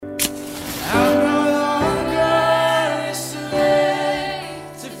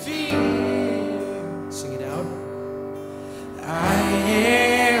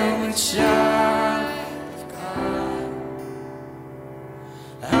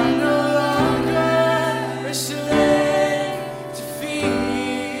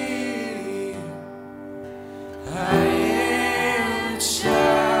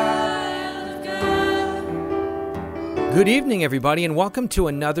Good evening, everybody, and welcome to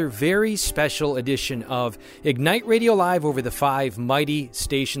another very special edition of Ignite Radio Live over the 5 mighty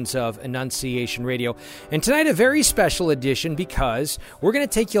stations of Annunciation Radio. And tonight, a very special edition because we're going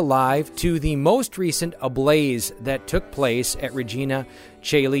to take you live to the most recent ablaze that took place at Regina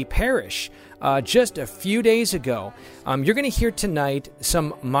Caeli Parish. Just a few days ago. You're going to hear tonight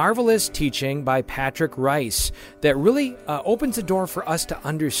some marvelous teaching by Patrick Rice that really opens the door for us to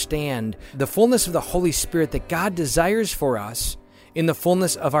understand the fullness of the Holy Spirit that God desires for us in the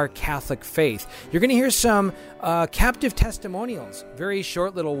fullness of our Catholic faith. You're going to hear some captive testimonials, very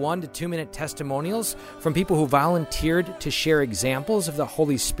short little 1 to 2 minute testimonials from people who volunteered to share examples of the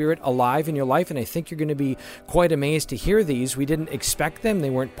Holy Spirit alive in your life, and I think you're going to be quite amazed to hear these. We didn't expect them. They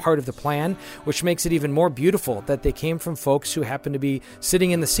weren't part of the plan, which makes it even more beautiful that they came from folks who happen to be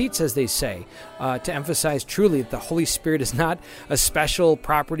sitting in the seats, as they say, to emphasize truly that the Holy Spirit is not a special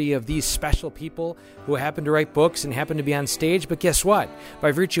property of these special people who happen to write books and happen to be on stage, but guess what?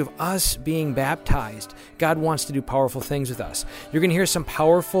 By virtue of us being baptized, God wants to do powerful things with us. You're going to hear some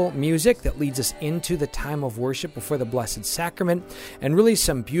powerful music that leads us into the time of worship before the Blessed Sacrament, and really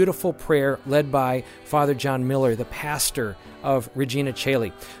some beautiful prayer led by Father John Miller, the pastor of Regina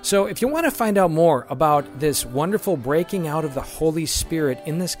Caeli. So if you want to find out more about this wonderful breaking out of the Holy Spirit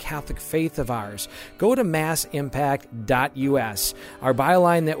in this Catholic faith of ours, go to massimpact.us. Our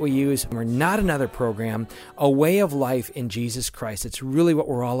byline that we use, we're not another program, a way of life in Jesus Christ. It's really what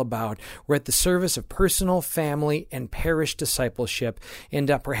we're all about. We're at the service of personal, family, and parish discipleship.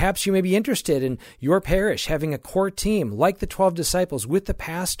 And perhaps you may be interested in your parish having a core team like the 12 disciples with the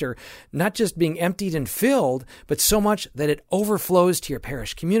pastor, not just being emptied and filled, but so much that it overflows to your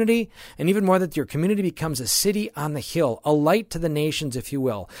parish community, and even more that your community becomes a city on the hill, a light to the nations, if you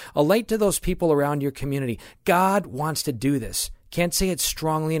will, a light to those people around your community. God wants to do this. Can't say it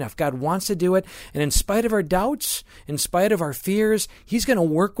strongly enough. God wants to do it, and in spite of our doubts, in spite of our fears, He's going to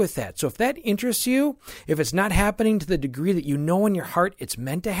work with that. So if that interests you, if it's not happening to the degree that you know in your heart it's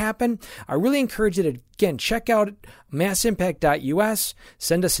meant to happen, I really encourage you to, again, check out massimpact.us,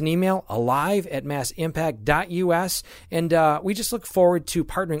 send us an email, alive@massimpact.us, and we just look forward to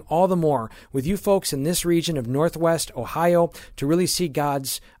partnering all the more with you folks in this region of Northwest Ohio to really see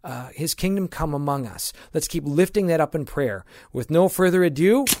God's, His kingdom come among us. Let's keep lifting that up in prayer. With no further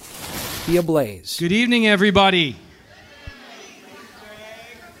ado, be ablaze. Good evening, everybody.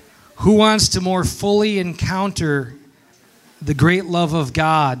 Who wants to more fully encounter the great love of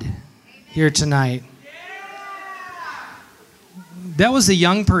God here tonight? That was the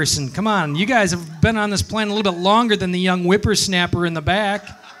young person. Come on, you guys have been on this planet a little bit longer than the young whippersnapper in the back.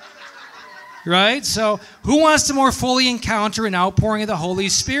 Right? So, who wants to more fully encounter an outpouring of the Holy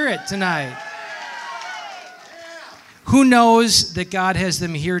Spirit tonight? Who knows that God has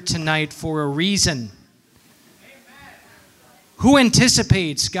them here tonight for a reason? Who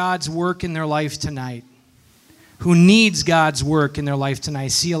anticipates God's work in their life tonight? Who needs God's work in their life tonight? I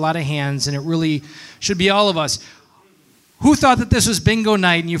see a lot of hands, and it really should be all of us. Who thought that this was bingo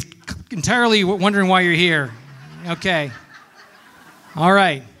night and you're entirely wondering why you're here? Okay. All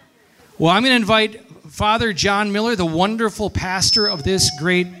right. Well, I'm going to invite Father John Miller, the wonderful pastor of this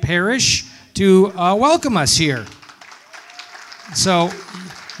great parish, to welcome us here. So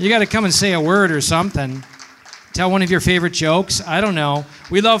you got to come and say a word or something. Tell one of your favorite jokes. I don't know.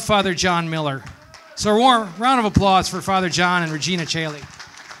 We love Father John Miller. So a warm round of applause for Father John and Regina Caeli.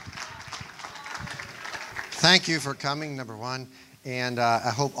 Thank you for coming, number one. And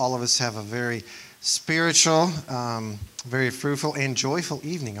I hope all of us have a very spiritual, very fruitful, and joyful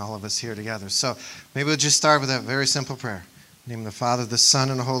evening, all of us here together. So maybe we'll just start with a very simple prayer. In the name of the Father, the Son,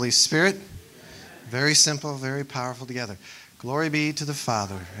 and the Holy Spirit. Very simple, very powerful together. Glory be to the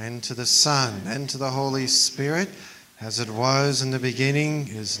Father, and to the Son, and to the Holy Spirit, as it was in the beginning,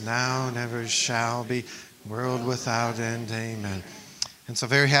 is now, and ever shall be, world without end. Amen. And so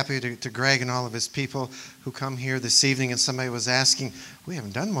very happy to Greg and all of his people who come here this evening. And somebody was asking, we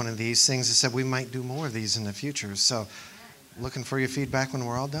haven't done one of these things. They said we might do more of these in the future. So looking for your feedback when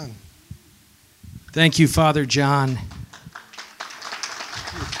we're all done. Thank you, Father John.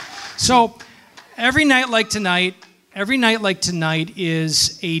 So every night like tonight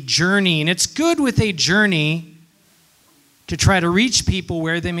is a journey. And it's good with a journey to try to reach people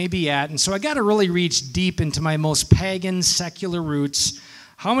where they may be at. And so I got to really reach deep into my most pagan, secular roots.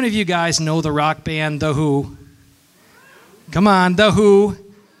 How many of you guys know the rock band The Who? Come on, The Who.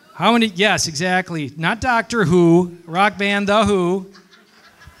 How many? Yes, exactly. Not Doctor Who, rock band The Who.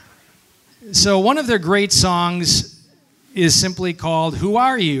 So one of their great songs is simply called Who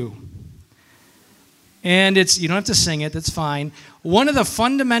Are You? And you don't have to sing it, that's fine. One of the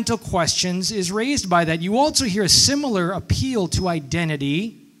fundamental questions is raised by that. You also hear a similar appeal to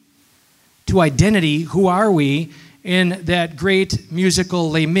identity. To identity, who are we? In that great musical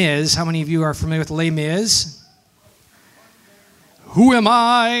Les Mis. How many of you are familiar with Les Mis? Who am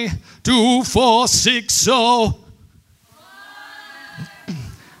I to forsake so?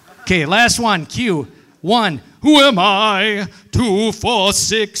 Okay, last one, cue. 1. Who am I to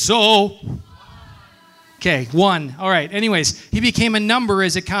forsake so? Okay, 1. All right, anyways, he became a number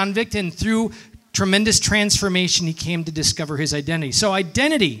as a convict, and through tremendous transformation, he came to discover his identity. So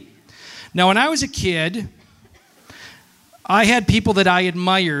identity. Now, when I was a kid, I had people that I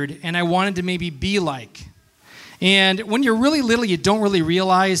admired and I wanted to maybe be like. And when you're really little, you don't really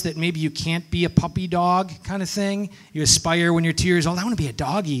realize that maybe you can't be a puppy dog kind of thing. You aspire when you're 2 years old, I want to be a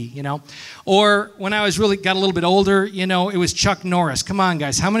doggy, Or when I got a little bit older, it was Chuck Norris. Come on,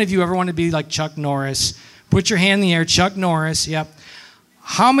 guys. How many of you ever want to be like Chuck Norris? Put your hand in the air. Chuck Norris, yep.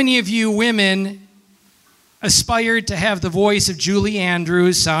 How many of you women aspired to have the voice of Julie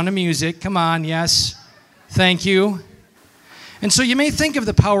Andrews, Sound of Music? Come on, yes. Thank you. And so you may think of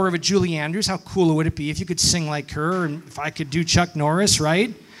the power of a Julie Andrews. How cool would it be if you could sing like her, and if I could do Chuck Norris,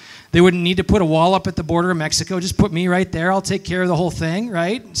 right? They wouldn't need to put a wall up at the border of Mexico. Just put me right there. I'll take care of the whole thing,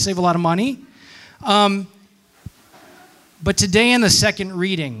 right? Save a lot of money. But today in the second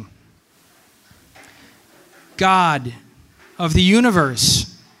reading, God of the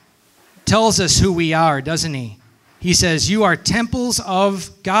universe tells us who we are, doesn't he? He says, you are temples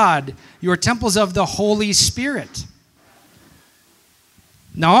of God. You are temples of the Holy Spirit.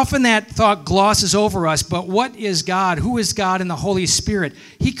 Now, often that thought glosses over us, but what is God? Who is God in the Holy Spirit?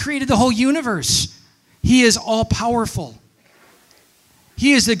 He created the whole universe. He is all-powerful.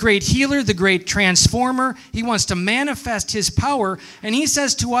 He is the great healer, the great transformer. He wants to manifest his power, and he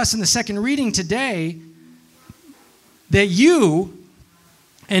says to us in the second reading today that you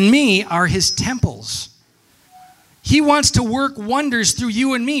and me are his temples. He wants to work wonders through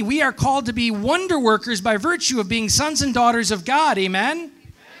you and me. We are called to be wonder workers by virtue of being sons and daughters of God. Amen?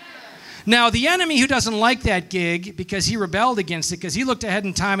 Now, the enemy who doesn't like that gig because he rebelled against it, because he looked ahead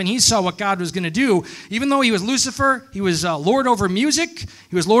in time and he saw what God was going to do, even though he was Lucifer, he was Lord over music,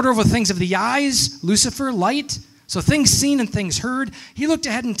 he was Lord over things of the eyes, Lucifer, light, so things seen and things heard. He looked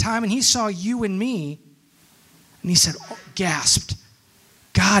ahead in time and he saw you and me, and he said, gasped,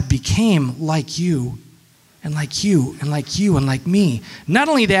 God became like you, and like you, and like you, and like me. Not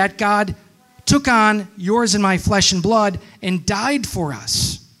only that, God took on yours and my flesh and blood and died for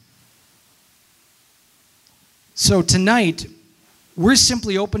us. So tonight, we're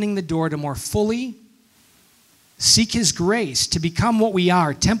simply opening the door to more fully seek his grace to become what we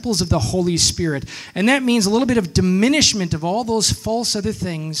are, temples of the Holy Spirit. And that means a little bit of diminishment of all those false other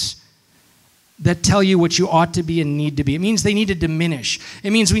things that tell you what you ought to be and need to be. It means they need to diminish.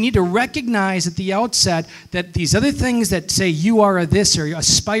 It means we need to recognize at the outset that these other things that say you are a this or you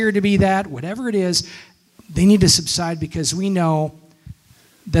aspire to be that, whatever it is, they need to subside because we know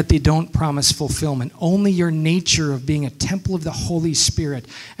that they don't promise fulfillment. Only your nature of being a temple of the Holy Spirit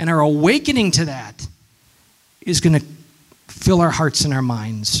and our awakening to that is going to fill our hearts and our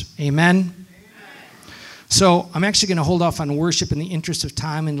minds. Amen? So I'm actually going to hold off on worship in the interest of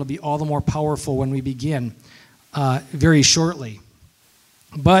time, and it'll be all the more powerful when we begin very shortly.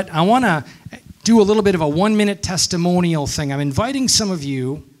 But I want to do a little bit of a 1-minute testimonial thing. I'm inviting some of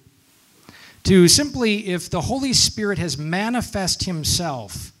you to simply, if the Holy Spirit has manifested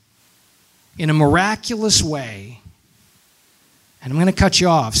himself in a miraculous way, and I'm going to cut you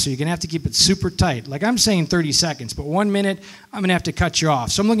off, so you're going to have to keep it super tight. Like I'm saying 30 seconds, but 1 minute, I'm going to have to cut you off.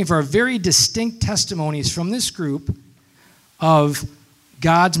 So I'm looking for very distinct testimonies from this group of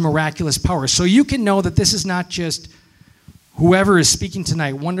God's miraculous power. So you can know that this is not just whoever is speaking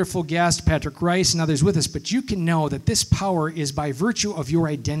tonight, wonderful guest, Patrick Rice and others with us, but you can know that this power is by virtue of your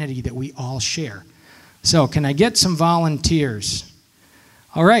identity that we all share. So can I get some volunteers?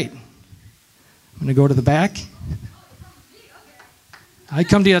 All right. I'm going to go to the back. I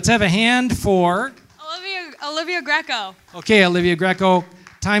come to you. Let's have a hand for Olivia Greco. Okay, Olivia Greco.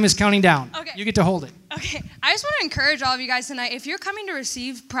 Time is counting down. Okay. You get to hold it. Okay. I just want to encourage all of you guys tonight, if you're coming to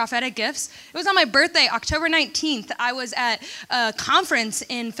receive prophetic gifts, it was on my birthday, October 19th. I was at a conference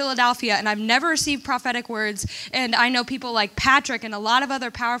in Philadelphia, and I've never received prophetic words. And I know people like Patrick and a lot of other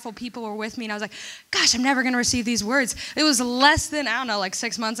powerful people were with me, and I was like, gosh, I'm never going to receive these words. It was less than, like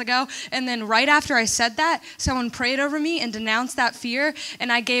 6 months ago. And then right after I said that, someone prayed over me and denounced that fear,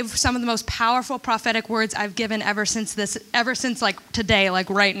 and I gave some of the most powerful prophetic words I've given ever since like today, like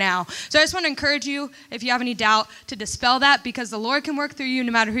right now. So I just want to encourage you, if you have any doubt, to dispel that, because the Lord can work through you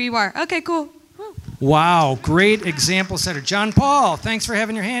no matter who you are. Okay, cool. Woo. Wow, great example setter. John Paul, thanks for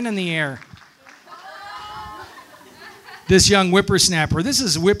having your hand in the air. This young whippersnapper. This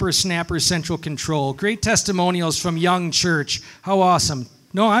is Whippersnapper Central Control. Great testimonials from Young Church. How awesome.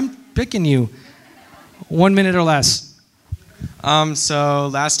 No, I'm picking you. 1 minute or less. So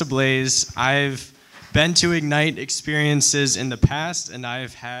Last Ablaze, I've been to Ignite experiences in the past, and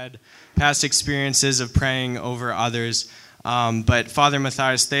I've had past experiences of praying over others. But Father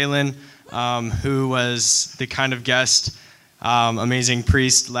Matthias Thelen, who was the kind of guest, amazing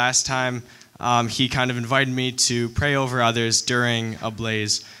priest last time, he kind of invited me to pray over others during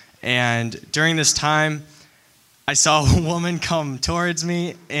Ablaze. And during this time, I saw a woman come towards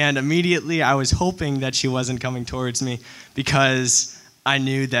me, and immediately I was hoping that she wasn't coming towards me because I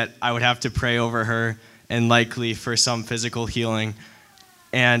knew that I would have to pray over her and likely for some physical healing.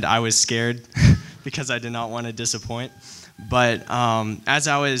 And I was scared because I did not want to disappoint. But as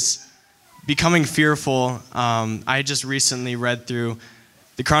I was becoming fearful, I just recently read through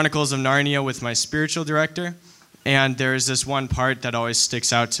the Chronicles of Narnia with my spiritual director, and there's this one part that always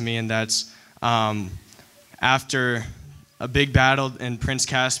sticks out to me, and that's after a big battle in Prince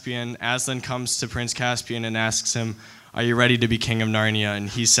Caspian, Aslan comes to Prince Caspian and asks him, "Are you ready to be king of Narnia?" And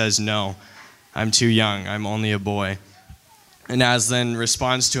he says, "No, I'm too young, I'm only a boy." And Aslan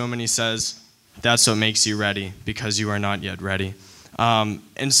responds to him and he says, "That's what makes you ready, because you are not yet ready."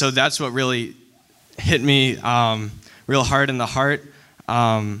 And so that's what really hit me real hard in the heart.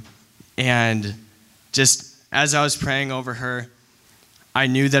 And just as I was praying over her, I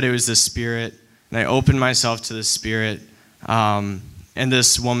knew that it was the Spirit, and I opened myself to the Spirit, and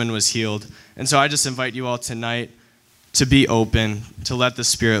this woman was healed. And so I just invite you all tonight to be open, to let the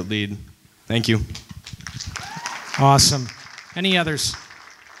Spirit lead. Thank you. Awesome. Any others?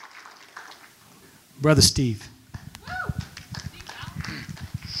 Brother Steve.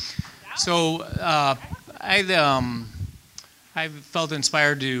 So I felt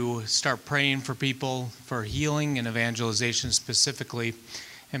inspired to start praying for people for healing and evangelization specifically.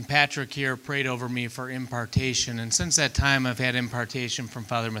 And Patrick here prayed over me for impartation. And since that time, I've had impartation from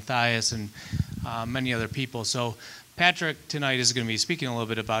Father Matthias and many other people. So Patrick tonight is going to be speaking a little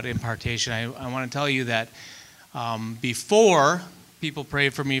bit about impartation. I want to tell you that before people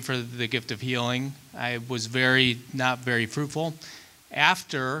prayed for me for the gift of healing, I was not very fruitful.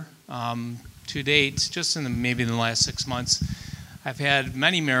 After, to date, just maybe in the last 6 months, I've had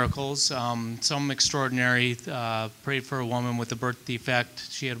many miracles, some extraordinary. Prayed for a woman with a birth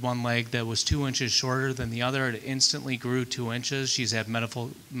defect. She had one leg that was 2 inches shorter than the other. It instantly grew 2 inches. She's had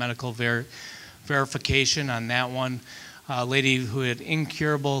medical verification on that one. A lady who had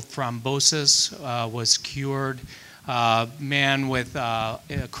incurable thrombosis was cured. Man with a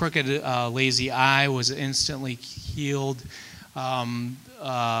crooked, lazy eye was instantly healed.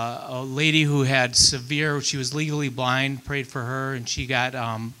 A lady who had she was legally blind, prayed for her, and she got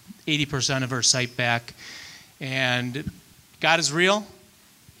 80% of her sight back. And God is real.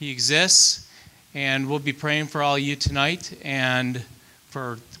 He exists. And we'll be praying for all you tonight and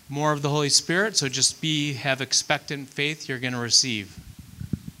for more of the Holy Spirit. So just have expectant faith you're going to receive.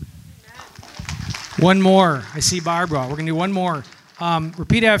 One more. I see Barbara. We're going to do one more.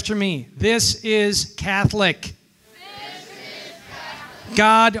 Repeat after me. This is Catholic.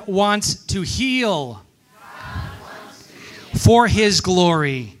 God wants to heal for His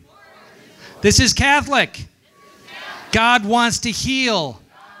glory. This is Catholic. God wants to heal.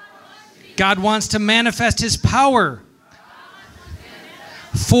 God wants to manifest His power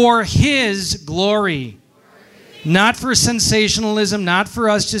for His glory. Not for sensationalism, not for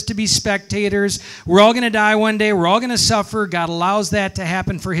us just to be spectators. We're all going to die one day. We're all going to suffer. God allows that to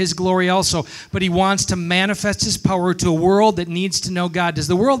happen for His glory also. But He wants to manifest His power to a world that needs to know God. Does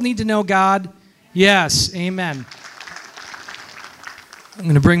the world need to know God? Yes. Amen. I'm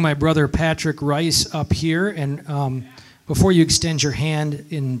going to bring my brother Patrick Rice up here. And before you extend your hand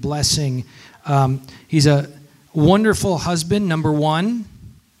in blessing, he's a wonderful husband, number one,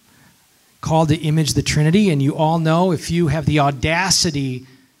 called to image the Trinity. And you all know if you have the audacity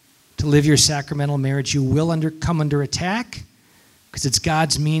to live your sacramental marriage, you will come under attack because it's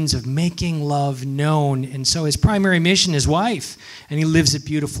God's means of making love known. And so his primary mission is wife, and he lives it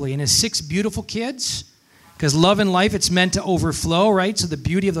beautifully. And his 6 beautiful kids, because love and life, it's meant to overflow, right? So the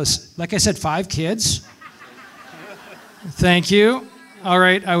beauty of those, like I said, 5 kids. Thank you. All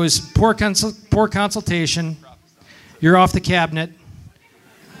right, I was poor consultation. You're off the cabinet.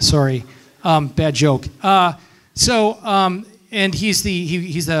 Sorry. Bad joke. And he's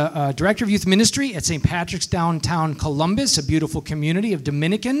the director of youth ministry at St. Patrick's downtown Columbus, a beautiful community of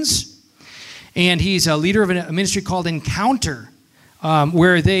Dominicans. And he's a leader of a ministry called Encounter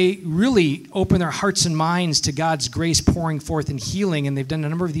where they really open their hearts and minds to God's grace pouring forth in healing. And they've done a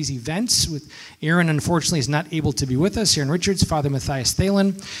number of these events. With Aaron, unfortunately, is not able to be with us. Aaron Richards, Father Matthias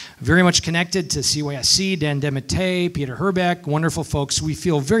Thalen, very much connected to CYSC, Dan Demete, Peter Herbeck, wonderful folks. We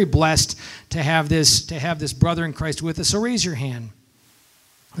feel very blessed to have this brother in Christ with us. So raise your hand.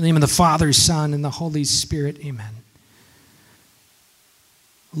 In the name of the Father, Son, and the Holy Spirit, amen.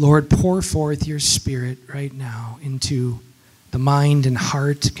 Lord, pour forth your Spirit right now into the mind and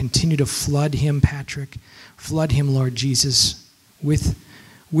heart. Continue to flood him, Patrick. Flood him, Lord Jesus, with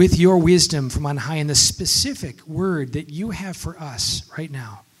your wisdom from on high and the specific word that you have for us right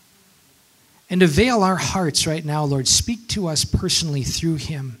now. And avail our hearts right now, Lord. Speak to us personally through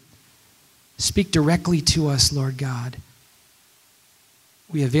him. Speak directly to us, Lord God.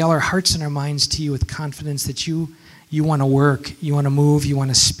 We avail our hearts and our minds to you with confidence that you want to work, you want to move, you want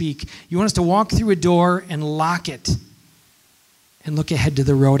to speak. You want us to walk through a door and lock it and look ahead to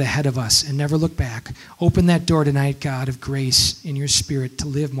the road ahead of us and never look back. Open that door tonight, God, of grace in your Spirit to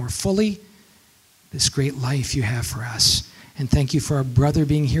live more fully this great life you have for us. And thank you for our brother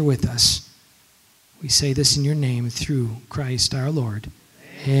being here with us. We say this in your name through Christ our Lord.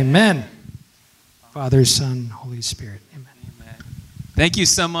 Amen. Father, Son, Holy Spirit. Amen. Thank you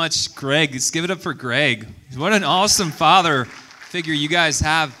so much, Greg. Let's give it up for Greg. What an awesome father figure you guys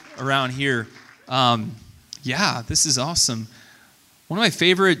have around here. Yeah, this is awesome. One of my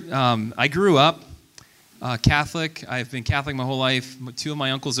favorite, I grew up Catholic. I've been Catholic my whole life. Two of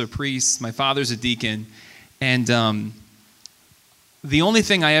my uncles are priests. My father's a deacon. And the only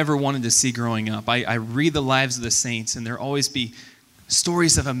thing I ever wanted to see growing up, I read the lives of the saints, and there always be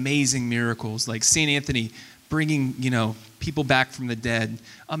stories of amazing miracles, like St. Anthony bringing, people back from the dead,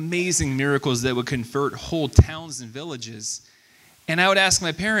 amazing miracles that would convert whole towns and villages. And I would ask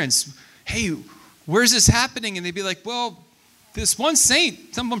my parents, hey, where's this happening? And they'd be like, well, this one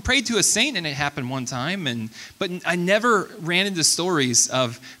saint, someone prayed to a saint and it happened one time. But I never ran into stories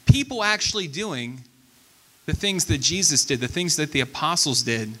of people actually doing the things that Jesus did, the things that the apostles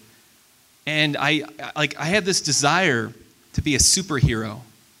did. And I had this desire to be a superhero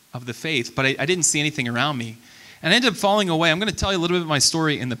of the faith, but I didn't see anything around me. And I ended up falling away. I'm going to tell you a little bit of my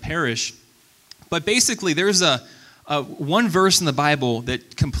story in the parish. But basically, there's a one verse in the Bible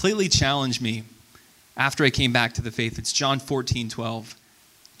that completely challenged me after I came back to the faith. It's John 14:12.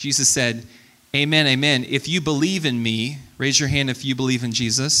 Jesus said, amen, amen. If you believe in me, raise your hand if you believe in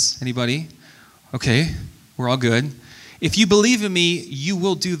Jesus. Anybody? Okay, we're all good. If you believe in me, you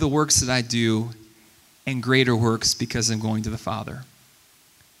will do the works that I do and greater works because I'm going to the Father.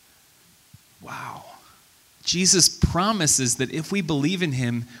 Wow. Jesus promises that if we believe in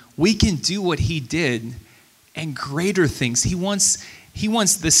him, we can do what he did and greater things. He wants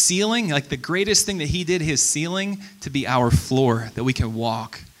the ceiling, like the greatest thing that he did, his ceiling, to be our floor, that we can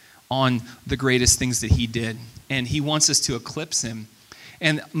walk on the greatest things that he did. And he wants us to eclipse him.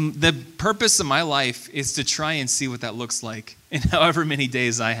 And the purpose of my life is to try and see what that looks like in however many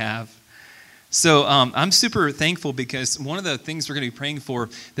days I have. So I'm super thankful because one of the things we're going to be praying for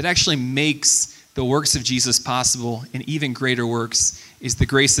that actually makes the works of Jesus possible and even greater works is the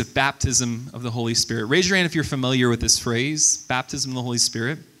grace of baptism of the Holy Spirit. Raise your hand if you're familiar with this phrase, baptism of the Holy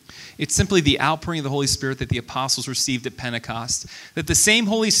Spirit. It's simply the outpouring of the Holy Spirit that the apostles received at Pentecost. That the same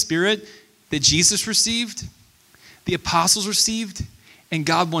Holy Spirit that Jesus received, the apostles received, and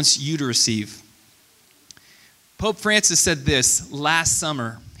God wants you to receive. Pope Francis said this last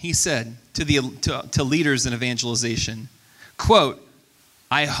summer. He said to leaders in evangelization, quote,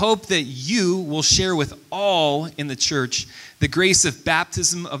 I hope that you will share with all in the church the grace of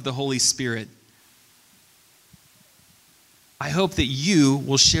baptism of the Holy Spirit. I hope that you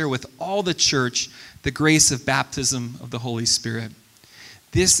will share with all the church the grace of baptism of the Holy Spirit.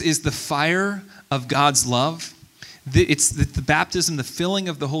 This is the fire of God's love. It's the baptism, the filling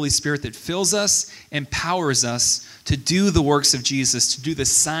of the Holy Spirit that fills us, empowers us to do the works of Jesus, to do the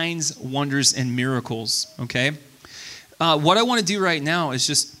signs, wonders, and miracles, okay? What I want to do right now is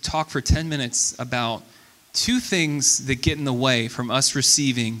just talk for 10 minutes about two things that get in the way from us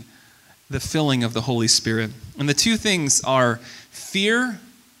receiving the filling of the Holy Spirit. And the two things are fear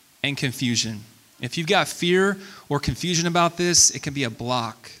and confusion. If you've got fear or confusion about this, it can be a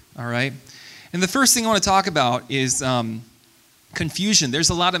block, all right? And the first thing I want to talk about is confusion.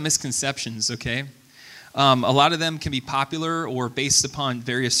 There's a lot of misconceptions, okay? A lot of them can be popular or based upon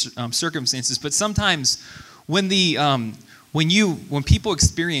various circumstances, but sometimes when people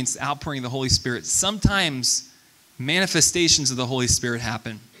experience outpouring of the Holy Spirit, sometimes manifestations of the Holy Spirit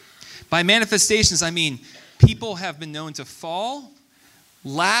happen. By manifestations, I mean people have been known to fall,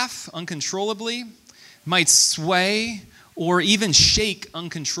 laugh uncontrollably, might sway, or even shake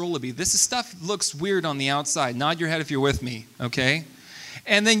uncontrollably. This stuff looks weird on the outside. Nod your head if you're with me, okay?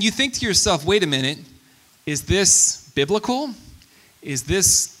 And then you think to yourself, wait a minute, is this biblical? Is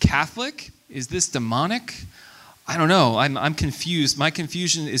this Catholic? Is this demonic? I don't know. I'm confused. My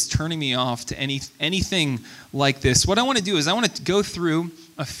confusion is turning me off to anything like this. What I want to do is I want to go through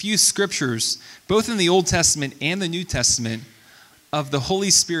a few scriptures, both in the Old Testament and the New Testament, of the Holy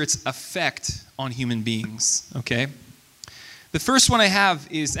Spirit's effect on human beings, okay? The first one I have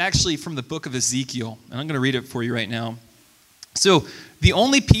is actually from the book of Ezekiel, and I'm going to read it for you right now. So, the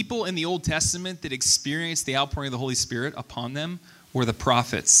only people in the Old Testament that experienced the outpouring of the Holy Spirit upon them were the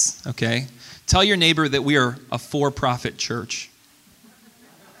prophets, okay? Tell your neighbor that we are a for-profit church.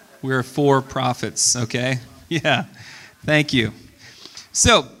 We are for prophets, okay? Yeah, thank you.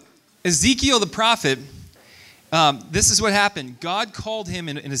 So, Ezekiel the prophet, this is what happened. God called him,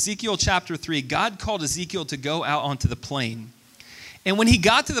 in Ezekiel chapter 3, God called Ezekiel to go out onto the plain. And when he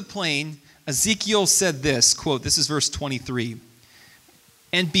got to the plain, Ezekiel said this, quote, this is verse 23,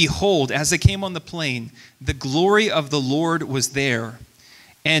 "And behold, as I came on the plain, the glory of the Lord was there,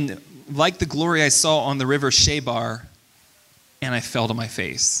 and like the glory I saw on the river Shebar, and I fell to my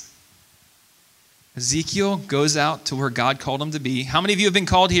face." Ezekiel goes out to where God called him to be. How many of you have been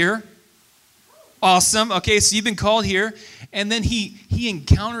called here? Awesome. Okay, so you've been called here. And then he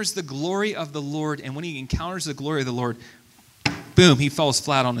encounters the glory of the Lord. And when he encounters the glory of the Lord, boom, he falls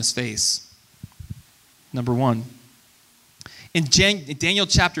flat on his face. Number one. In Daniel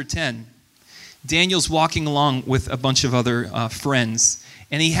chapter 10, Daniel's walking along with a bunch of other friends.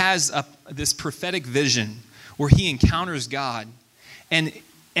 And he has this prophetic vision where he encounters God. And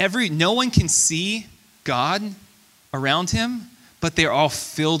no one can see God around him, but they're all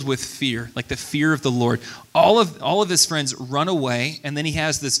filled with fear, like the fear of the Lord. All of his friends run away, and then he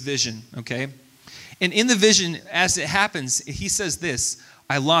has this vision, okay? And in the vision, as it happens, he says this,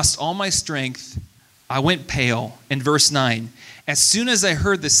 "I lost all my strength, I went pale." In verse 9, "As soon as I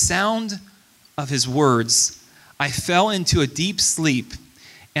heard the sound of his words, I fell into a deep sleep,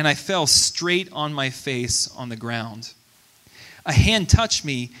 and I fell straight on my face on the ground. A hand touched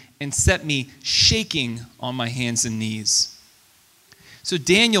me and set me shaking on my hands and knees." So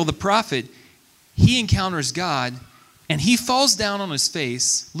Daniel, the prophet, he encounters God, and he falls down on his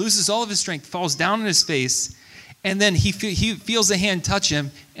face, loses all of his strength, falls down on his face, and then he feels a hand touch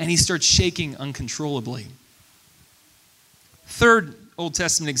him, and he starts shaking uncontrollably. Third Old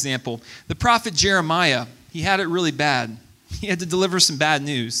Testament example, the prophet Jeremiah, he had it really bad. He had to deliver some bad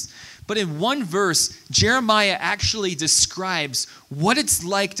news. But in one verse, Jeremiah actually describes what it's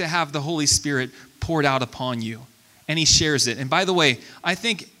like to have the Holy Spirit poured out upon you. And he shares it. And by the way, I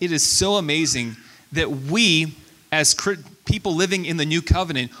think it is so amazing that we, as people living in the new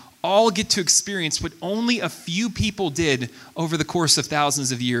covenant, all get to experience what only a few people did over the course of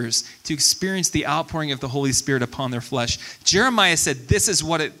thousands of years, to experience the outpouring of the Holy Spirit upon their flesh. Jeremiah said this is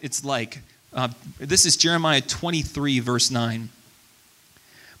what it's like. This is Jeremiah 23, verse 9.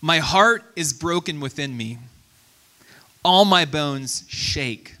 "My heart is broken within me. All my bones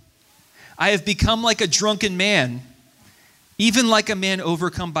shake. I have become like a drunken man, even like a man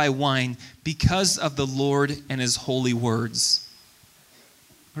overcome by wine, because of the Lord and his holy words."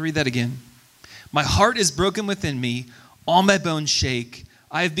 I'll read that again. "My heart is broken within me. All my bones shake.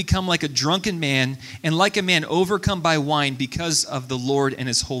 I have become like a drunken man, and like a man overcome by wine, because of the Lord and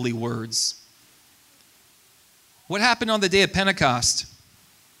his holy words." What happened on the day of Pentecost?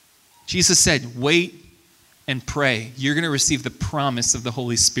 Jesus said, "Wait and pray. You're going to receive the promise of the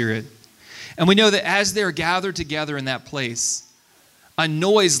Holy Spirit." And we know that as they're gathered together in that place, a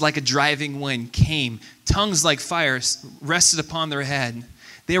noise like a driving wind came. Tongues like fire rested upon their head.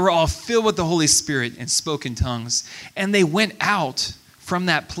 They were all filled with the Holy Spirit and spoke in tongues. And they went out from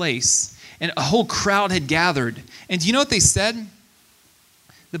that place, and a whole crowd had gathered. And do you know what they said?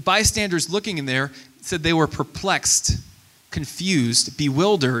 The bystanders looking in there said they were perplexed, confused,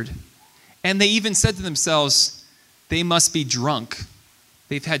 bewildered. And they even said to themselves, they must be drunk.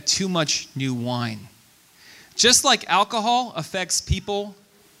 They've had too much new wine. Just like alcohol affects people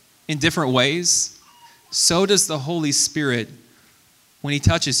in different ways, so does the Holy Spirit, when he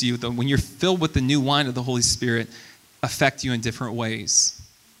touches you, when you're filled with the new wine of the Holy Spirit, affect you in different ways.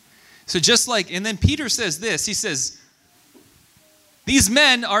 So just like, and then Peter says this, he says, "These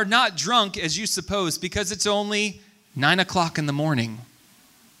men are not drunk as you suppose, because it's only 9 o'clock in the morning."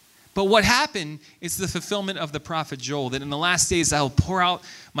 But what happened is the fulfillment of the prophet Joel, that in the last days I will pour out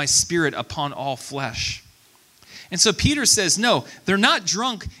my Spirit upon all flesh. And so Peter says, no, they're not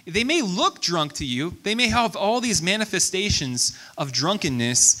drunk. They may look drunk to you. They may have all these manifestations of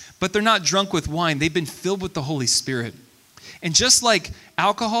drunkenness, but they're not drunk with wine. They've been filled with the Holy Spirit. And just like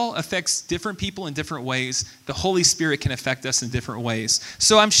alcohol affects different people in different ways, the Holy Spirit can affect us in different ways.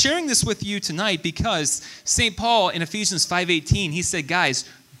 So I'm sharing this with you tonight because St. Paul in Ephesians 5:18, he said, guys,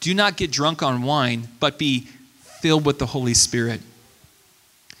 do not get drunk on wine, but be filled with the Holy Spirit.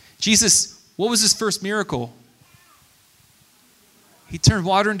 Jesus, what was his first miracle? He turned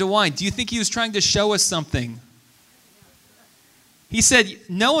water into wine. Do you think he was trying to show us something? He said,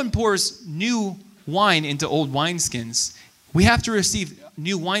 no one pours new wine into old wineskins. We have to receive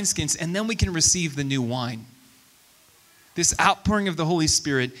new wineskins, and then we can receive the new wine. This outpouring of the Holy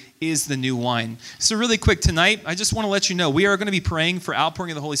Spirit is the new wine. So really quick tonight, I just want to let you know, we are going to be praying for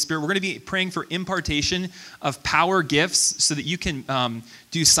outpouring of the Holy Spirit. We're going to be praying for impartation of power gifts so that you can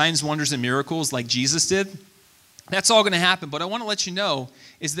do signs, wonders, and miracles like Jesus did. That's all going to happen. But I want to let you know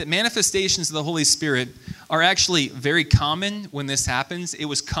is that manifestations of the Holy Spirit are actually very common when this happens. It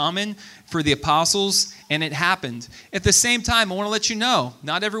was common for the apostles, and it happened. At the same time, I want to let you know,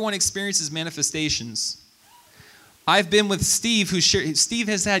 not everyone experiences manifestations. I've been with Steve, Steve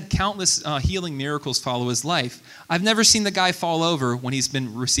has had countless healing miracles follow his life. I've never seen the guy fall over when he's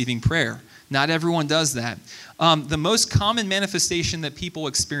been receiving prayer. Not everyone does that. The most common manifestation that people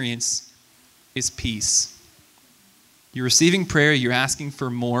experience is peace. You're receiving prayer, you're asking for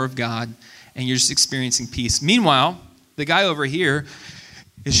more of God, and you're just experiencing peace. Meanwhile, the guy over here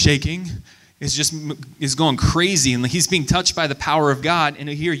is shaking, is going crazy, and he's being touched by the power of God, and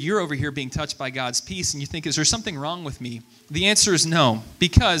here you're over here being touched by God's peace, and you think, is there something wrong with me? The answer is no,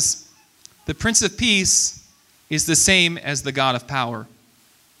 because the Prince of Peace is the same as the God of power.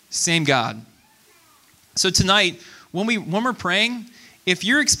 Same God. So tonight, when we're praying, if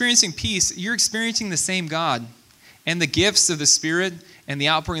you're experiencing peace, you're experiencing the same God. And the gifts of the Spirit and the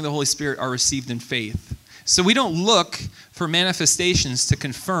outpouring of the Holy Spirit are received in faith. So we don't look for manifestations to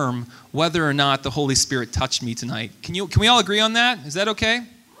confirm whether or not the Holy Spirit touched me tonight. Can we all agree on that? Is that okay?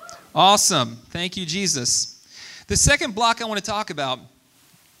 Awesome. Thank you, Jesus. The second block I want to talk about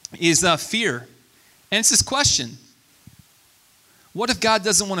is fear. And it's this question. What if God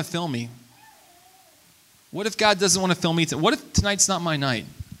doesn't want to fill me? What if God doesn't want to fill me? What if tonight's not my night?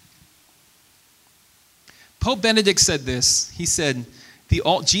 Pope Benedict said this. He said,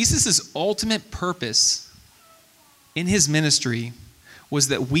 Jesus' ultimate purpose in his ministry was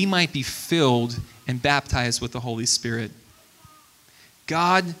that we might be filled and baptized with the Holy Spirit.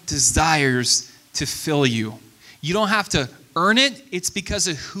 God desires to fill you. You don't have to earn it. It's because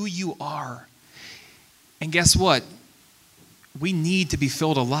of who you are. And guess what? We need to be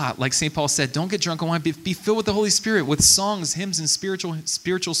filled a lot. Like St. Paul said, don't get drunk on wine. Be filled with the Holy Spirit, with songs, hymns, and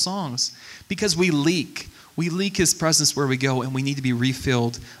spiritual songs. Because we leak. We leak his presence where we go, and we need to be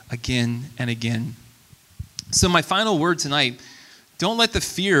refilled again and again. So my final word tonight, don't let the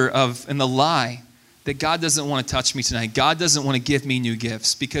fear of and the lie that God doesn't want to touch me tonight. God doesn't want to give me new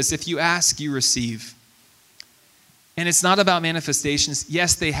gifts. Because if you ask, you receive. And it's not about manifestations.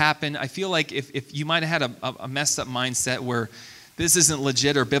 Yes, they happen. I feel like if you might have had a messed up mindset where this isn't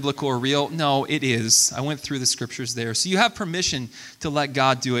legit or biblical or real. No, it is. I went through the scriptures there. So you have permission to let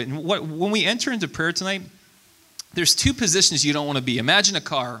God do it. And when we enter into prayer tonight, there's two positions you don't want to be. Imagine a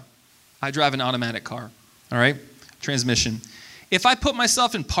car. I drive an automatic car, all right? Transmission. If I put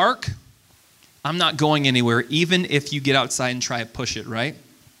myself in park, I'm not going anywhere, even if you get outside and try to push it, right?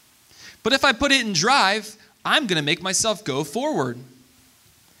 But if I put it in drive, I'm going to make myself go forward.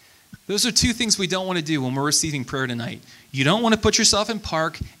 Those are two things we don't want to do when we're receiving prayer tonight. You don't want to put yourself in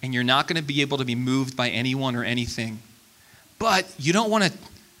park, and you're not going to be able to be moved by anyone or anything. But you don't want to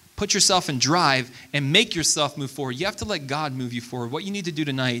put yourself in drive and make yourself move forward. You have to let God move you forward. What you need to do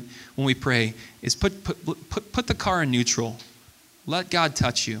tonight when we pray is put the car in neutral. Let God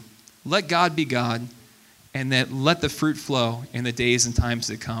touch you. Let God be God, and then let the fruit flow in the days and times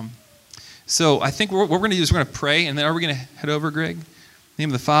that come. So I think what we're going to do is we're going to pray, and then are we going to head over, Greg? In the name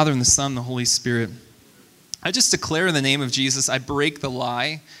of the Father, and the Son, and the Holy Spirit. I just declare in the name of Jesus, I break the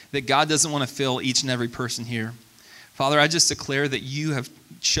lie that God doesn't want to fill each and every person here. Father, I just declare that you have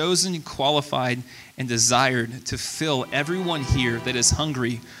chosen, qualified, and desired to fill everyone here that is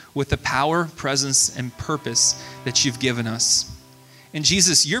hungry with the power, presence, and purpose that you've given us. And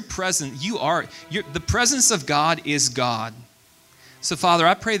Jesus, you're present. The presence of God is God. So, Father,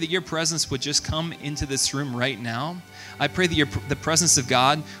 I pray that your presence would just come into this room right now. I pray that the presence of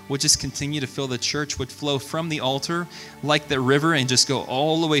God would just continue to fill the church, would flow from the altar like the river and just go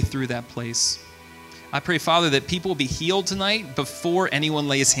all the way through that place. I pray, Father, that people will be healed tonight before anyone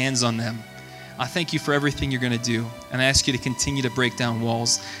lays hands on them. I thank you for everything you're going to do, and I ask you to continue to break down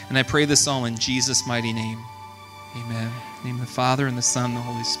walls. And I pray this all in Jesus' mighty name. Amen. In the name of the Father, and the Son, and the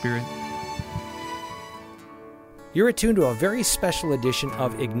Holy Spirit. You're attuned to a very special edition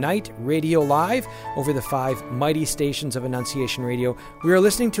of Ignite Radio Live over the 5 mighty stations of Annunciation Radio. We are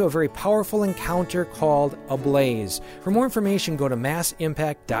listening to a very powerful encounter called Ablaze. For more information, go to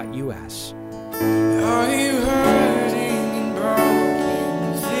massimpact.us. Are you hurting and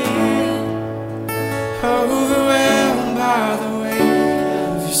broken within, overwhelmed by the weight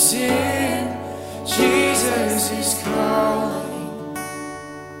of your sin? Jesus is calling.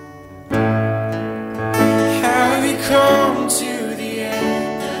 Have you come to the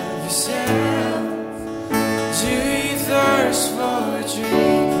end of yourself? Do you thirst for a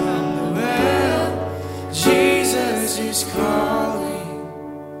drink from the well? Jesus is calling.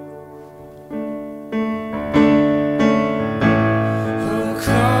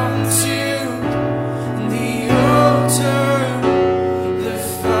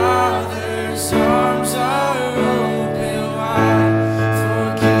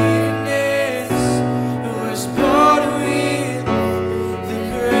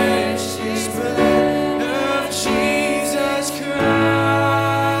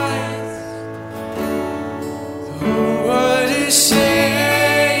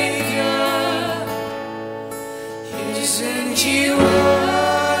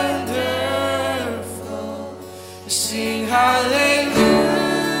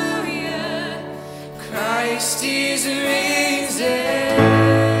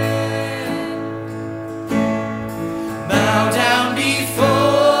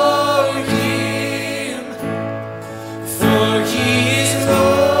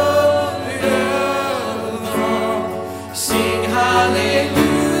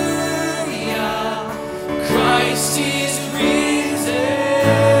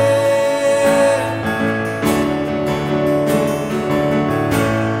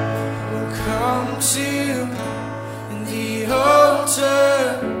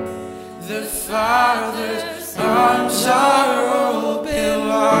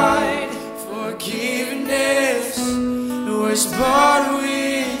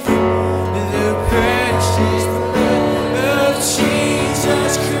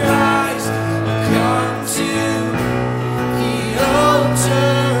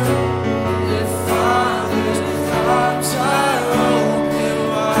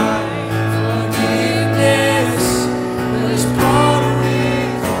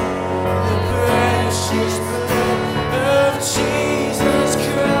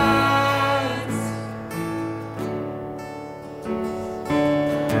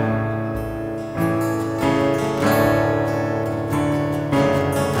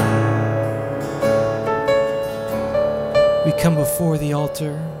 Come before the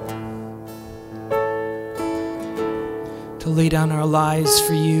altar to lay down our lives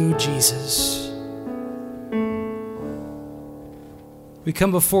for you, Jesus. We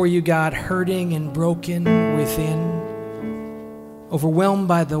come before you, God, hurting and broken within, overwhelmed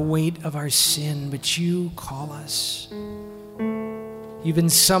by the weight of our sin, but you call us. You've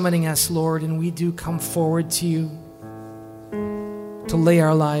been summoning us, Lord, and we do come forward to you to lay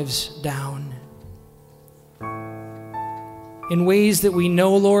our lives down. In ways that we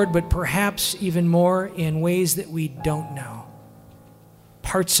know, Lord, but perhaps even more in ways that we don't know.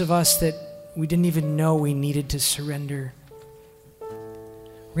 Parts of us that we didn't even know we needed to surrender.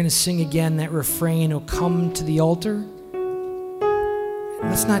 We're going to sing again that refrain, "Oh, come to the altar."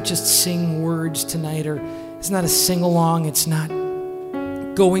 Let's not just sing words tonight, or it's not a sing-along, it's not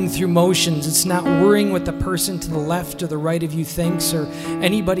going through motions, it's not worrying what the person to the left or the right of you thinks or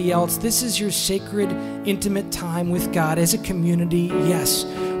anybody else. This is your sacred, intimate time with God as a community, yes,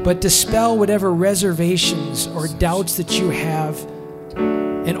 but dispel whatever reservations or doubts that you have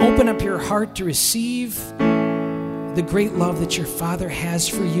and open up your heart to receive the great love that your Father has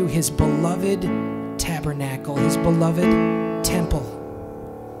for you, his beloved tabernacle, his beloved temple.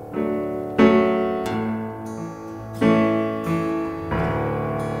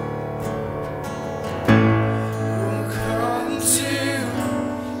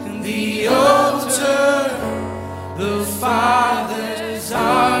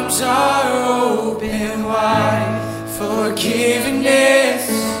 Forgiveness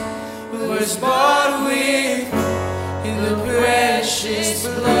was bought with in the precious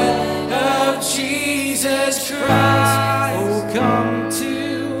blood of Jesus Christ. Oh, come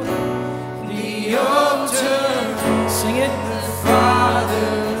to the altar. Sing it. The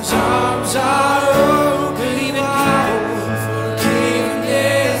Father's arms are open wide.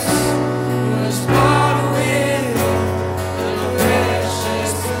 Forgiveness was bought with the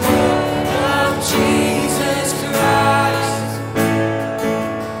precious blood of Jesus Christ.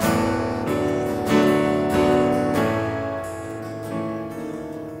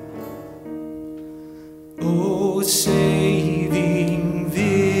 Oh, saving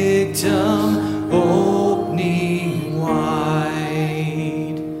victim, opening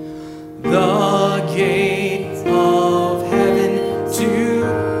wide the gate of heaven to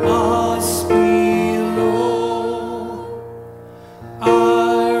us below.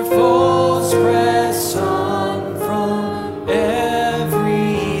 Our foes press on from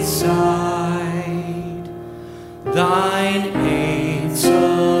every side. Thine aid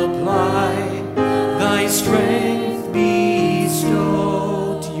supply, thy strength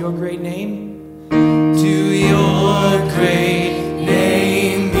bestow. To your great name, to your great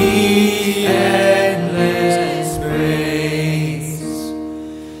name be endless praise.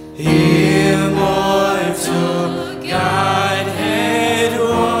 Immortal Godhead,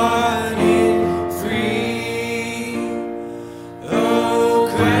 one in three. Oh,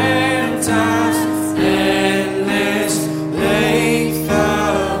 grant us endless length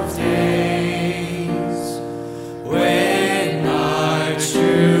of days, when our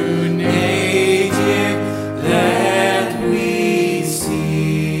true native land we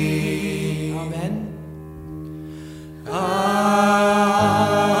see. Amen.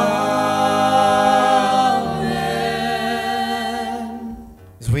 Amen.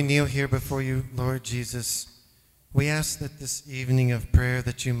 As we kneel here before you, Lord Jesus, we ask that this evening of prayer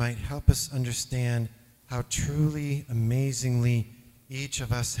that you might help us understand how truly, amazingly each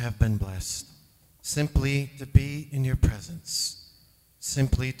of us have been blessed. Simply to be in your presence,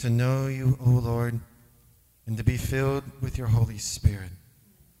 simply to know you, O Lord, and to be filled with your Holy Spirit.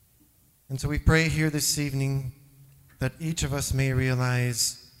 And so we pray here this evening that each of us may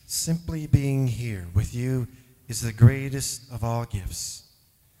realize simply being here with you is the greatest of all gifts.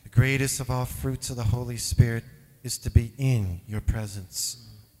 The greatest of all fruits of the Holy Spirit is to be in your presence.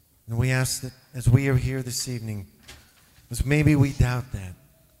 And we ask that as we are here this evening, as maybe we doubt that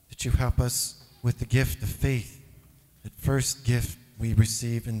you help us with the gift of faith, that first gift we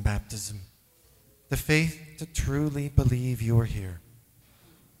receive in baptism. The faith to truly believe you are here.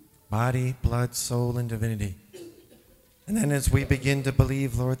 Body, blood, soul, and divinity. And then as we begin to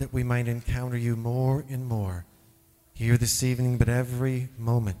believe, Lord, that we might encounter you more and more here this evening, but every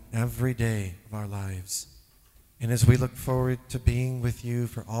moment, every day of our lives. And as we look forward to being with you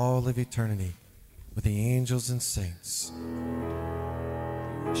for all of eternity, with the angels and saints. We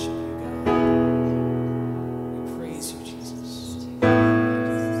worship you, God. We praise you, Jesus.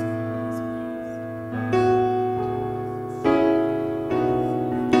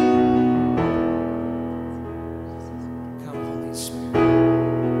 Come, Holy Spirit.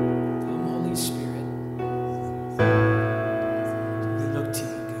 Come, Holy Spirit. We look to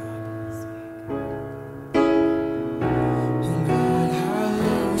you, God. And God, how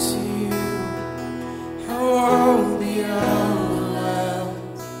low to you, how won't be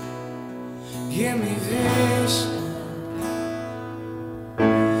overwhelmed. Give me vision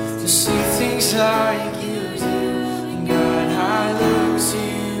to see things like you do. And God, I look to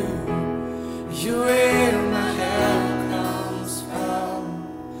you. You're where my help comes from.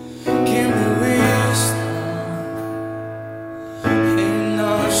 Give me wisdom and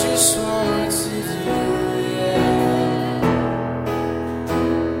know just what to do.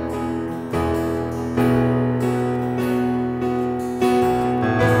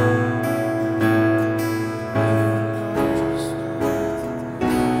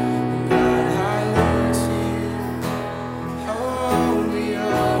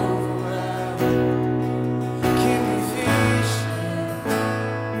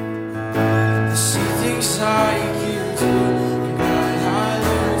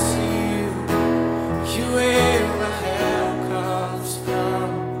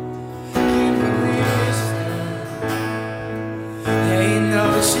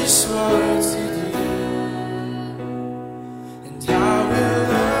 Just what to do, and I will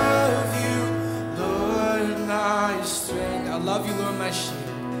love you, Lord, my strength. I love you, Lord, my shield.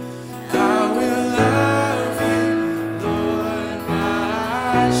 I will love you, Lord,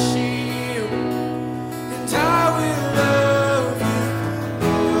 my shield, and I will love you,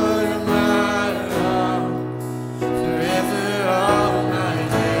 Lord, my love, forever all my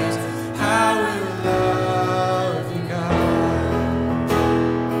days. I will love you, God.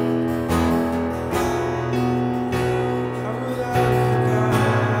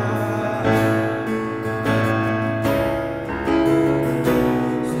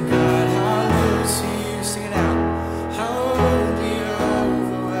 Sing it out. How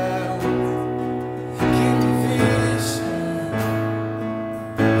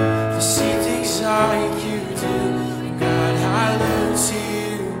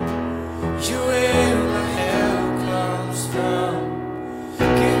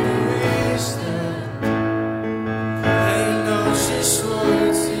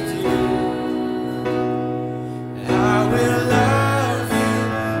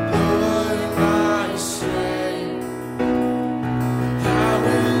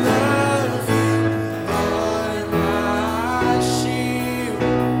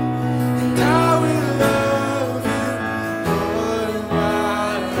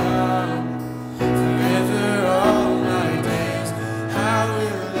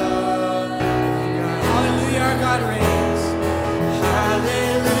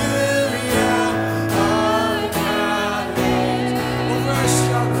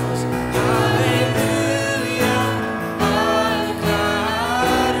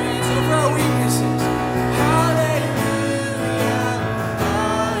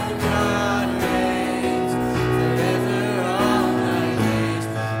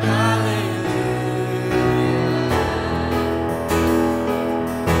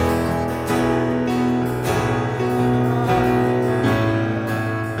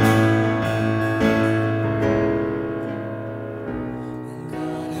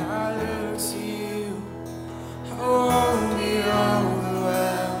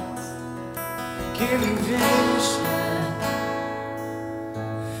give me vision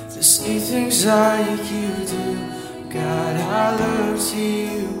to see things like you do. God, I look to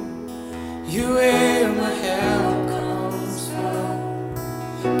you. You where my help comes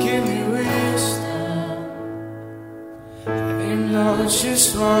from. Give me wisdom. I know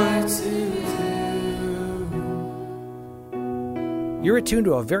just what to do. You're attuned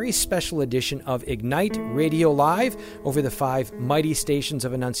to a very special edition of Ignite Radio Live over the 5 mighty stations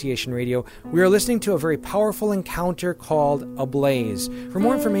of Annunciation Radio. We are listening to a very powerful encounter called Ablaze. For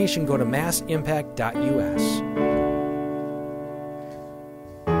more information, go to massimpact.us.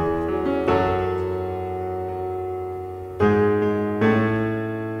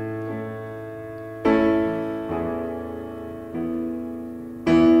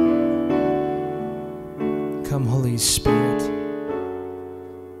 Come, Holy Spirit.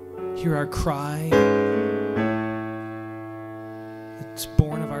 Hear our cry. It's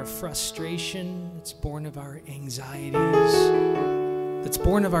born of our frustration. It's born of our anxieties. It's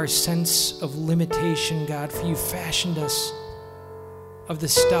born of our sense of limitation, God, for you fashioned us of the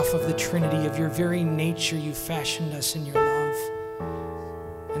stuff of the Trinity, of your very nature. You fashioned us in your love.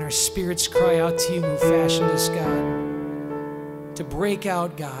 And our spirits cry out to you who fashioned us, God, to break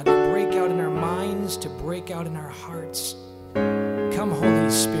out, God, to break out in our minds, to break out in our hearts. Come, Holy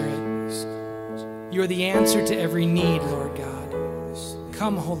Spirit. You're the answer to every need, Lord God.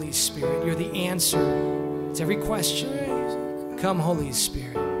 Come, Holy Spirit. You're the answer to every question. Come, Holy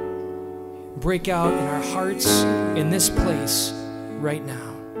Spirit. Break out in our hearts in this place right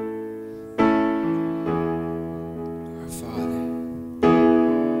now.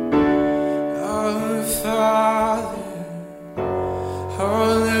 Our Father,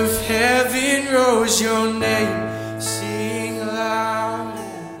 all of heaven rose your name. Sing louder.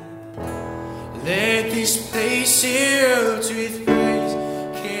 Let this place filled with praise.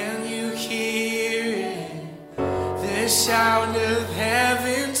 Can you hear it? The sound of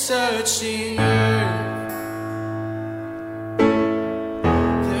heaven touching earth.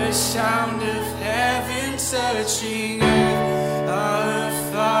 The sound of heaven touching earth. Our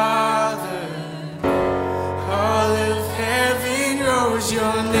Father, all of heaven rose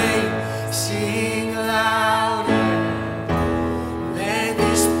your name. Sing louder. Let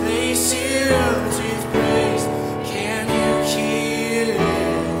this place filled with praise. Can you hear it?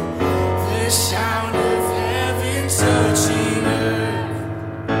 The sound of heaven touching earth.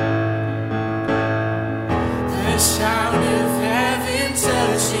 The sound of heaven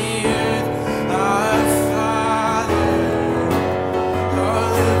touching earth. Our Father,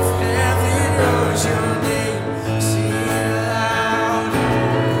 all of heaven rose your name. Sing louder.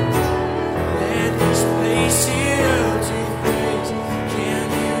 Let this place filled with praise. Can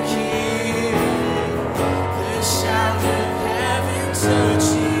you hear it? The sound of heaven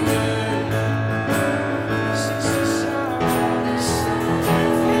touching earth. This is the sound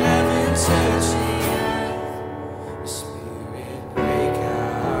of heaven touching earth. Spirit, break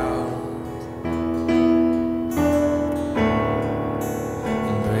out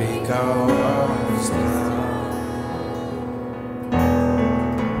and break our walls down.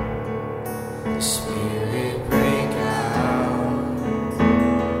 Spirit, break out.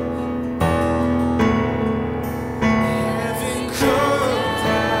 Heaven come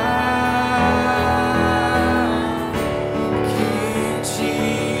down. King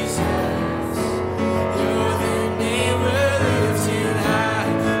Jesus, you're the name we're lifting high.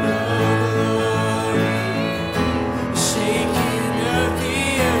 Your glory, shaking up the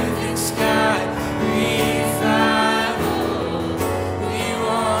earth and sky. We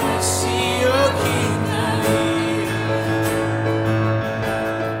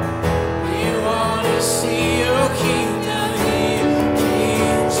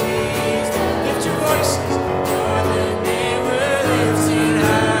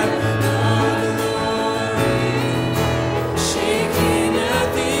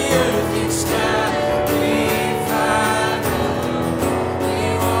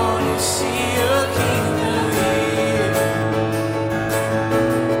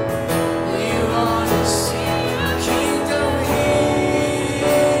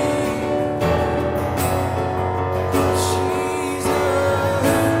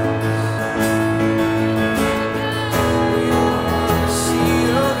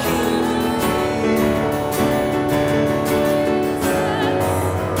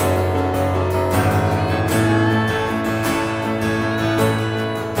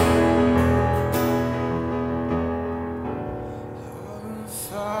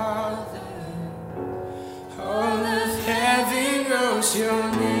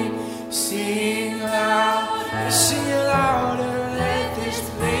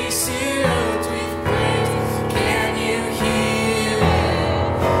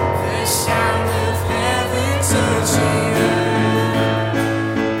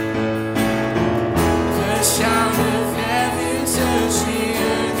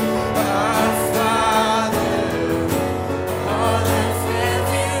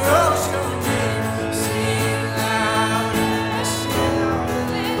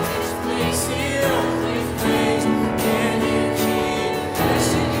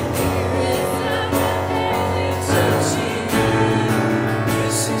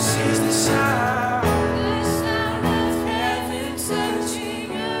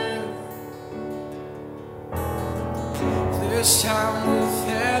of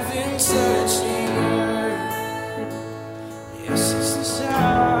heaven touching earth. Yes, it's the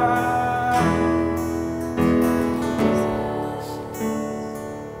sound.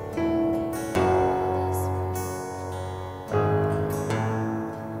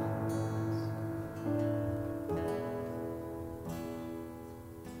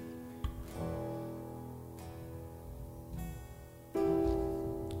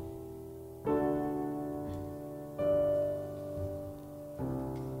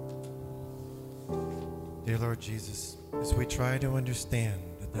 Dear Lord Jesus, as we try to understand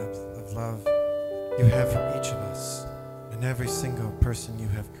the depth of love you have for each of us and every single person you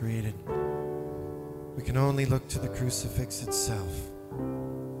have created, we can only look to the crucifix itself,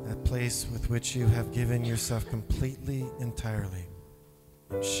 that place with which you have given yourself completely, entirely,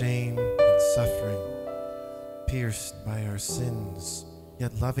 in shame and suffering, pierced by our sins,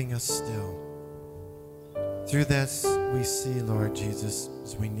 yet loving us still. Through this we see, Lord Jesus,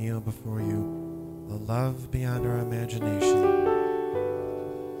 as we kneel before you, the love beyond our imagination.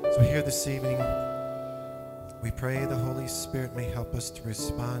 So here this evening, we pray the Holy Spirit may help us to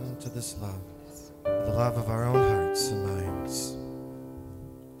respond to this love, the love of our own hearts and minds,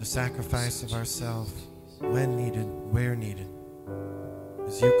 the sacrifice of ourselves when needed, where needed,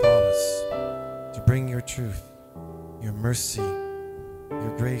 as you call us to bring your truth, your mercy,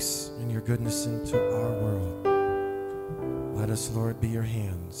 your grace, and your goodness into our world. Let us, Lord, be your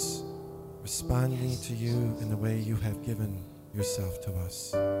hands, responding to you in the way you have given yourself to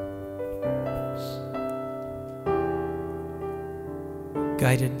us.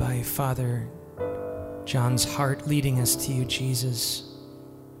 Guided by Father John's heart leading us to you, Jesus.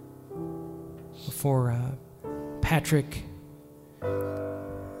 Before Patrick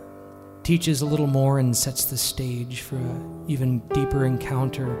teaches a little more and sets the stage for an even deeper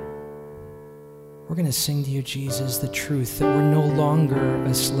encounter, we're going to sing to you, Jesus, the truth that we're no longer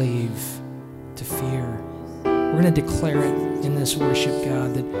a slave to fear. We're going to declare it in this worship,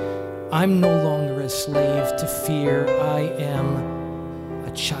 God, that I'm no longer a slave to fear. I am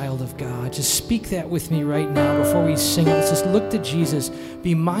a child of God. Just speak that with me right now before we sing it. Let's just look to Jesus.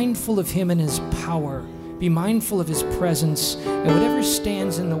 Be mindful of him and his power. Be mindful of his presence. And whatever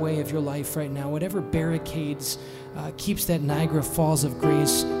stands in the way of your life right now, whatever barricades keeps that Niagara Falls of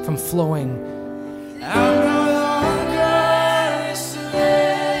grace from flowing, I'm no longer a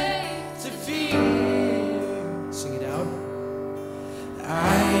slave to fear. sing it out.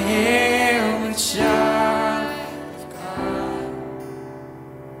 I am a child of God.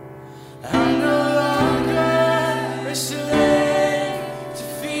 I'm no longer a slave to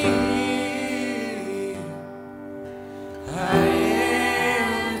fear. I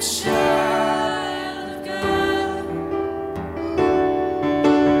am a child of God.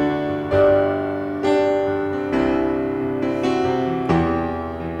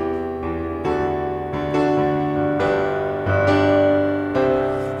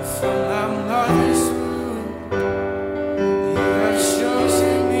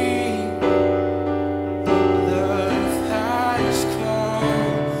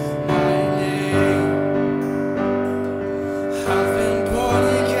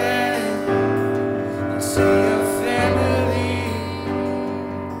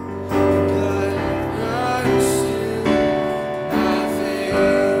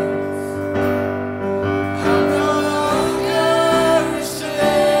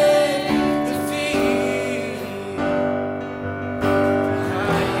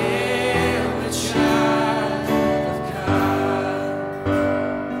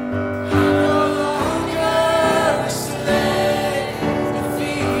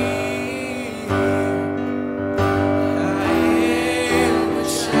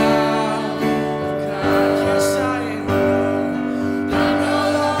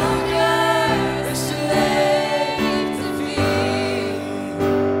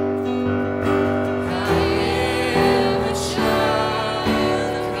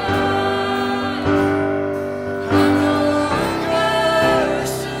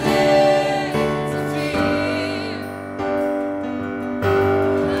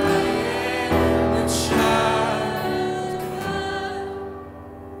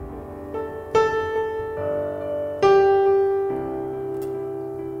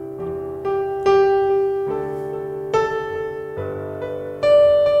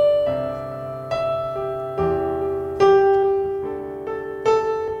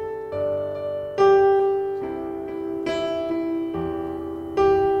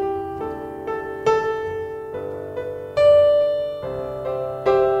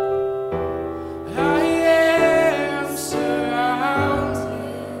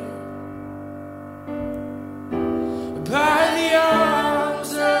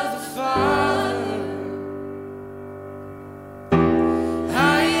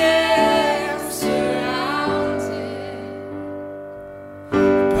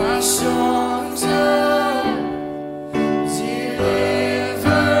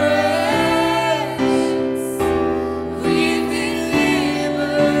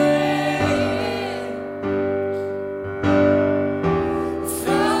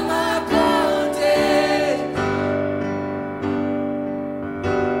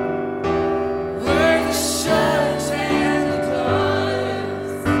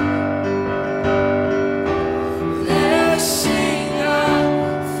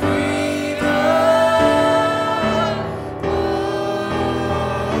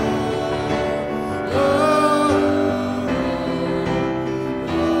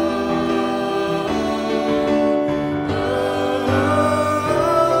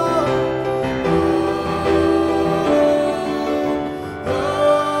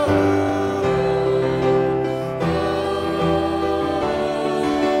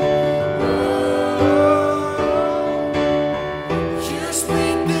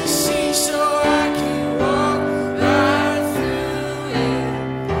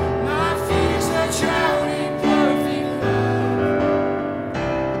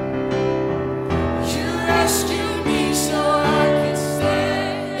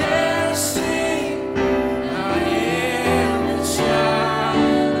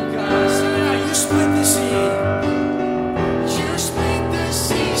 split the sea. You split the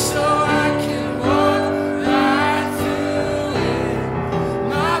sea so I can walk right through it.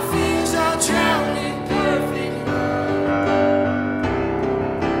 My fears are drowned in perfect love.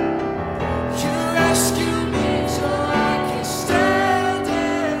 You rescue me so I can stand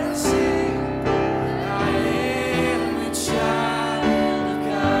and sing. I am a child of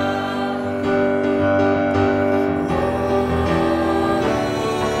God.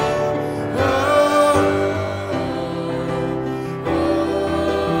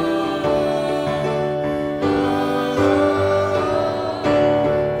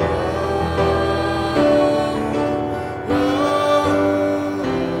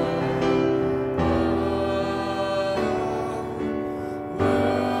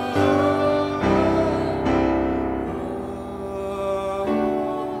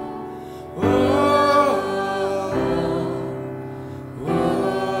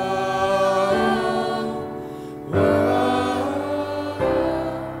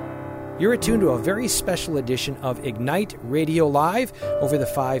 You're attuned to a very special edition of Ignite Radio Live over the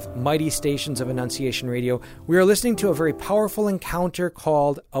 5 mighty stations of Annunciation Radio. We are listening to a very powerful encounter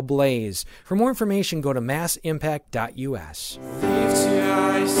called Ablaze. For more information, go to massimpact.us. Lift your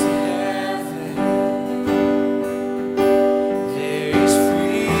eyes to heaven. There is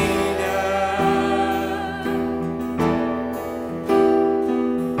freedom.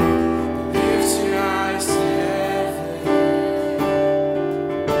 Lift your eyes to heaven.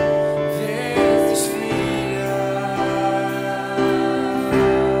 There is freedom.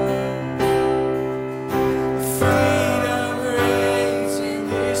 Freedom reigns in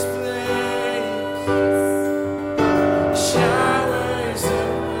this place. Showers of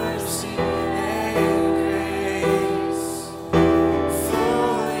mercy and grace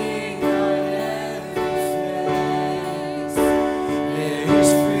falling on every face. There is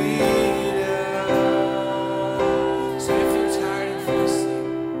freedom. So if you're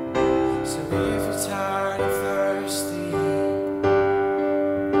tired and thirsty,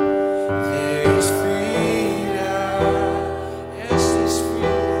 there is freedom. Yes, there's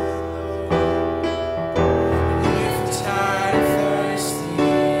freedom. And if you're tired and thirsty,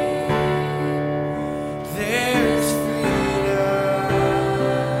 there is freedom.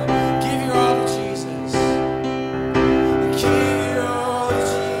 Give your all to Jesus. Give your all to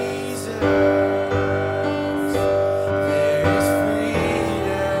Jesus. There is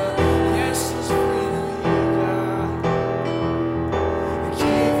freedom. Yes, there's freedom in God.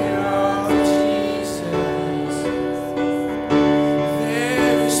 Give your all to Jesus.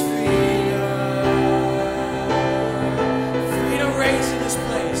 There is freedom. Freedom reigns in this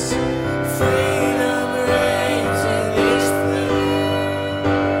place. Freedom reigns in this place.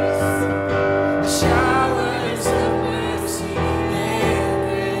 Showers of mercy and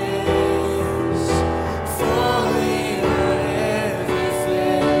grace falling on every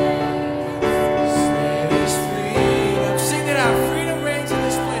face. There is freedom. Sing it out. Freedom reigns in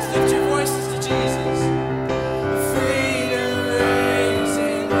this place. Lift your voices to Jesus. Freedom reigns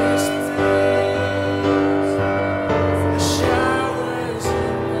in this place. Showers of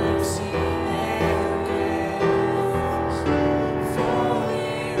mercy and grace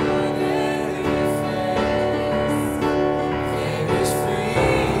falling on every face. There is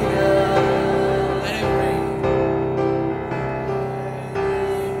freedom. Let it rain.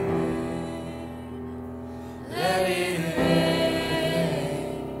 Let it rain.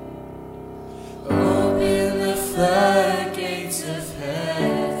 Open the floodgates of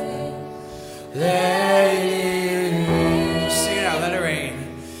heaven. Let